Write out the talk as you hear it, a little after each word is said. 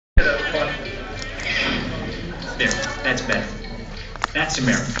There, that's better. That's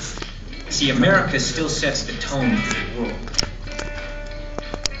America. See, America still sets the tone for the world.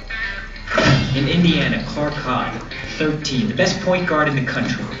 In Indiana, Clark Hogg, 13, the best point guard in the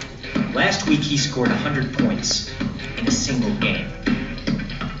country. Last week he scored 100 points in a single game.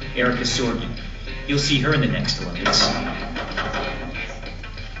 Erica Sorgi, you'll see her in the next Olympics.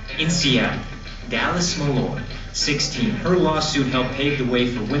 In Seattle, Dallas Malloy, 16, her lawsuit helped pave the way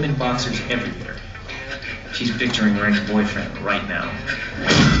for women boxers everywhere. She's picturing her ex-boyfriend right now.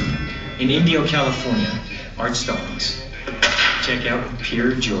 In Indio, California, Art Stallings. Check out what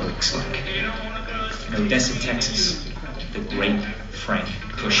pure joy looks like. In Odessa, Texas, the great Frank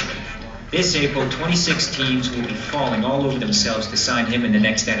Cushman. This April, 26 teams will be falling all over themselves to sign him in the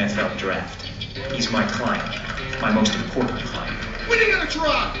next NFL draft. He's my client, my most important client. When are you gonna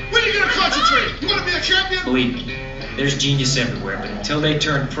try? When are you gonna concentrate? You wanna be a champion? Believe me, there's genius everywhere, but until they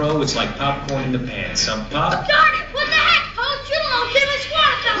turn pro, it's like popcorn in the pan. Some pop. Darn it! What the heck? Coach, you don't give us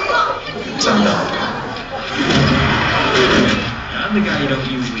water. Some don't. I'm the guy you don't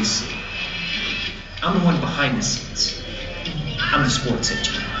usually see. I'm the one behind the scenes. I'm the sports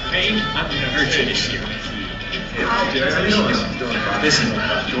agent. Hey, I'm gonna hurt you this year. Listen,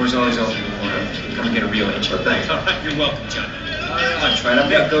 door's always open. Come and get a real agent. Thanks. All right, you're welcome, John. Lunch, right?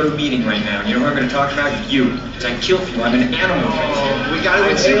 I've got to go to a meeting right now. You know what I'm going to talk about? You. Because I kill for you. I'm an animal. Oh, we got to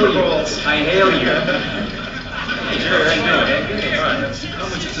win Super Bowls. I hail you. Sure, I know. How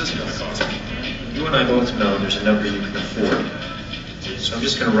much is this going to cost? You and I both know there's a number you can afford. So I'm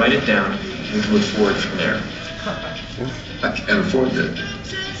just going to write it down and we can move forward from there. I can't afford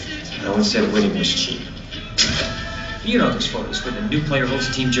that. No one said winning was cheap. You know those photos where the new player holds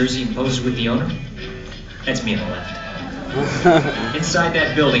a team jersey and poses with the owner? That's me on the left. Inside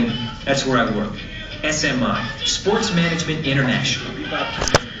that building, that's where I work. SMI, Sports Management International.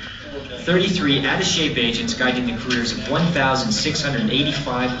 33 out-of-shape agents guiding the careers of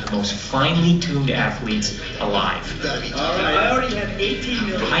 1,685 of the most finely tuned athletes alive. All right, I already have 18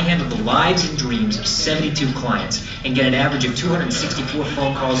 million. I handle the lives and dreams of 72 clients and get an average of 264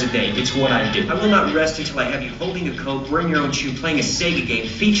 phone calls a day. It's what I do. I will not rest until I have you holding a Coke, wearing your own shoe, playing a Sega game,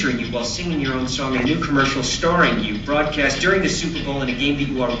 featuring you while singing your own song in a new commercial starring you, broadcast during the Super Bowl in a game that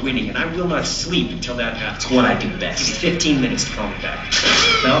you are winning. And I will not sleep until that happens. It's what I do best. Give me 15 minutes to call me back.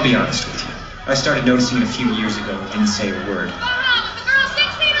 Now, I'll be honest with you. I started noticing it a few years ago and didn't say a word. The girl's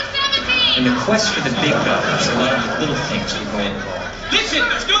 16 or 17. In the quest for the big dollars, a lot of the little things will go involved. Listen,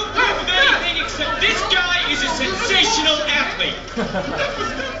 there's no proof of anything except this guy is a sensational athlete.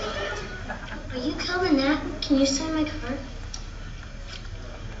 Are you coming that? Can you sign my card?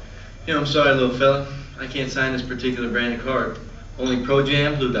 You know, I'm sorry, little fella. I can't sign this particular brand of card. Only Pro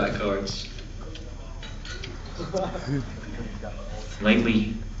Jam Blue Dot cards.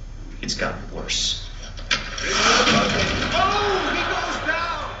 Lately, it's gotten worse. Oh, he goes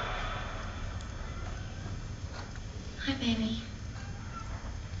down. Hi, baby.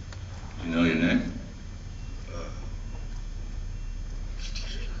 You know your neck?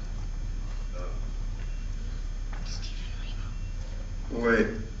 Wait,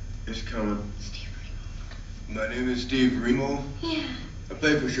 it's coming. My name is Steve Remo. Yeah. I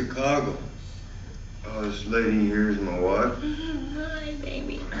play for Chicago. Oh, this lady here is my wife. Hi,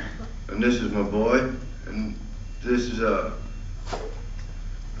 baby. And this is my boy. And this is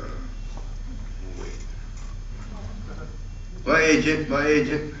my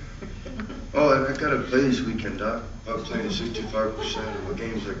agent. Oh, and I gotta play this weekend, Doc. I'm playing 65% of my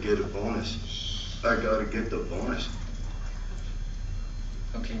games. I get a bonus. I gotta get the bonus.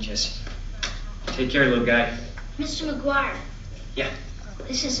 Okay, Jesse. Take care, little guy. Mr. McGuire, Yeah.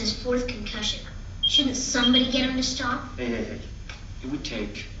 this is his 4th concussion. Shouldn't somebody get him to stop? Hey. It would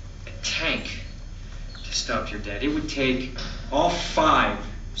take a tank to stop your dad. It would take all 5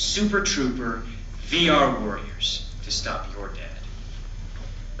 Super Trooper VR warriors to stop your dad.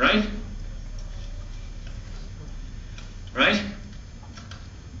 Right? Right?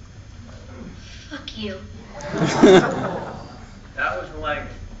 Fuck you. That was like...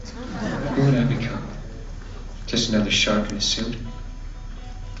 Who would I become? Just another shark in a suit?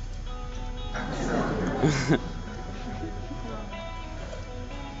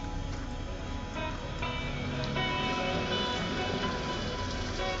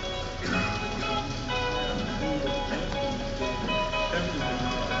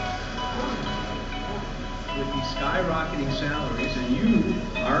 With these skyrocketing salaries, and you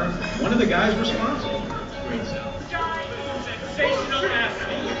are one of the guys responsible. Great salary. Sensational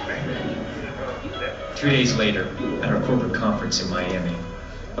athlete. 3 days later, at our corporate conference in Miami,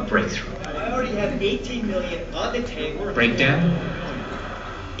 a breakthrough. I already have 18 million on the table. Breakdown,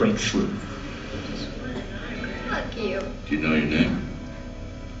 breakthrough. Fuck you. Do you know your name?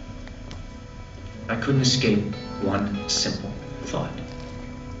 I couldn't escape one simple thought.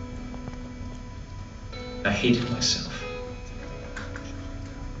 I hated myself.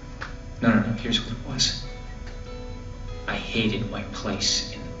 No, here's what it was. I hated my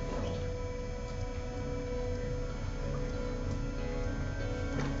place in the world.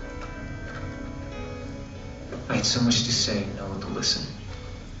 I had so much to say, no one to listen.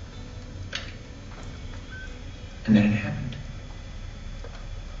 And then it happened.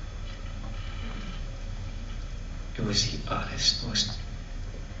 It was the oddest, most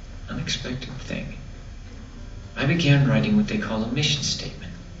unexpected thing. I began writing what they call a mission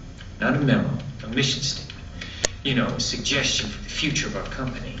statement. Not a memo, a mission statement. You know, a suggestion for the future of our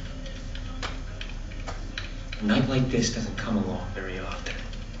company. A night like this doesn't come along very often.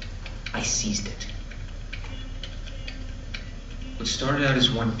 I seized it. What started out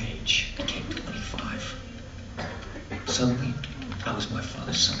as 1 page became 25. Suddenly, I was my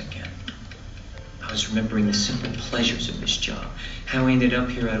father's son again. I was remembering the simple pleasures of this job, how I ended up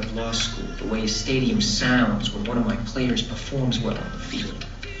here out of law school, the way a stadium sounds when one of my players performs well on the field,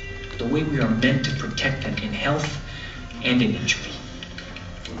 the way we are meant to protect them in health and in injury.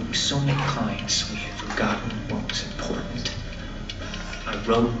 With so many clients, we had forgotten what was important. I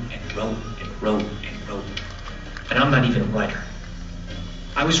wrote and wrote and wrote and wrote, and I'm not even a writer.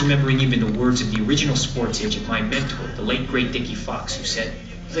 I was remembering even the words of the original sports agent, my mentor, the late great Dickie Fox, who said,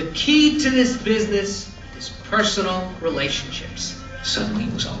 "The key to this business is personal relationships." Suddenly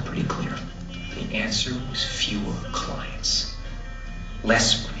it was all pretty clear. The answer was fewer clients.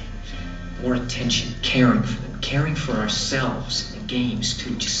 Less money, more attention, caring for them, caring for ourselves in the games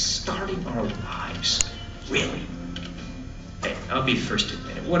too, just starting our lives. Really. Hey, I'll be the first to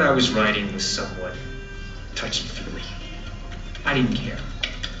admit it. What I was writing was somewhat touchy-feely. I didn't care.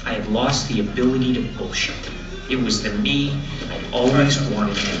 I had lost the ability to bullshit. It was the me I always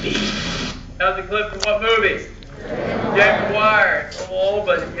wanted to be. That was a clip from what movie? Jerry Maguire. It's a little old,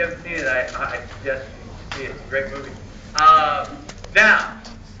 but if you haven't seen it, I suggest you see it. It's a great movie. Now,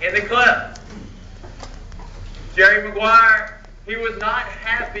 in the clip, Jerry Maguire, he was not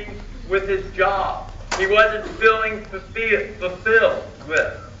happy with his job. He wasn't feeling fulfilled.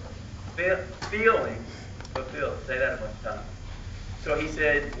 Say that a bunch of times. So he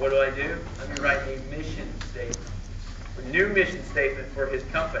said, what do? Let me write a mission statement. A new mission statement for his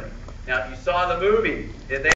company. Now, if you saw the movie, did they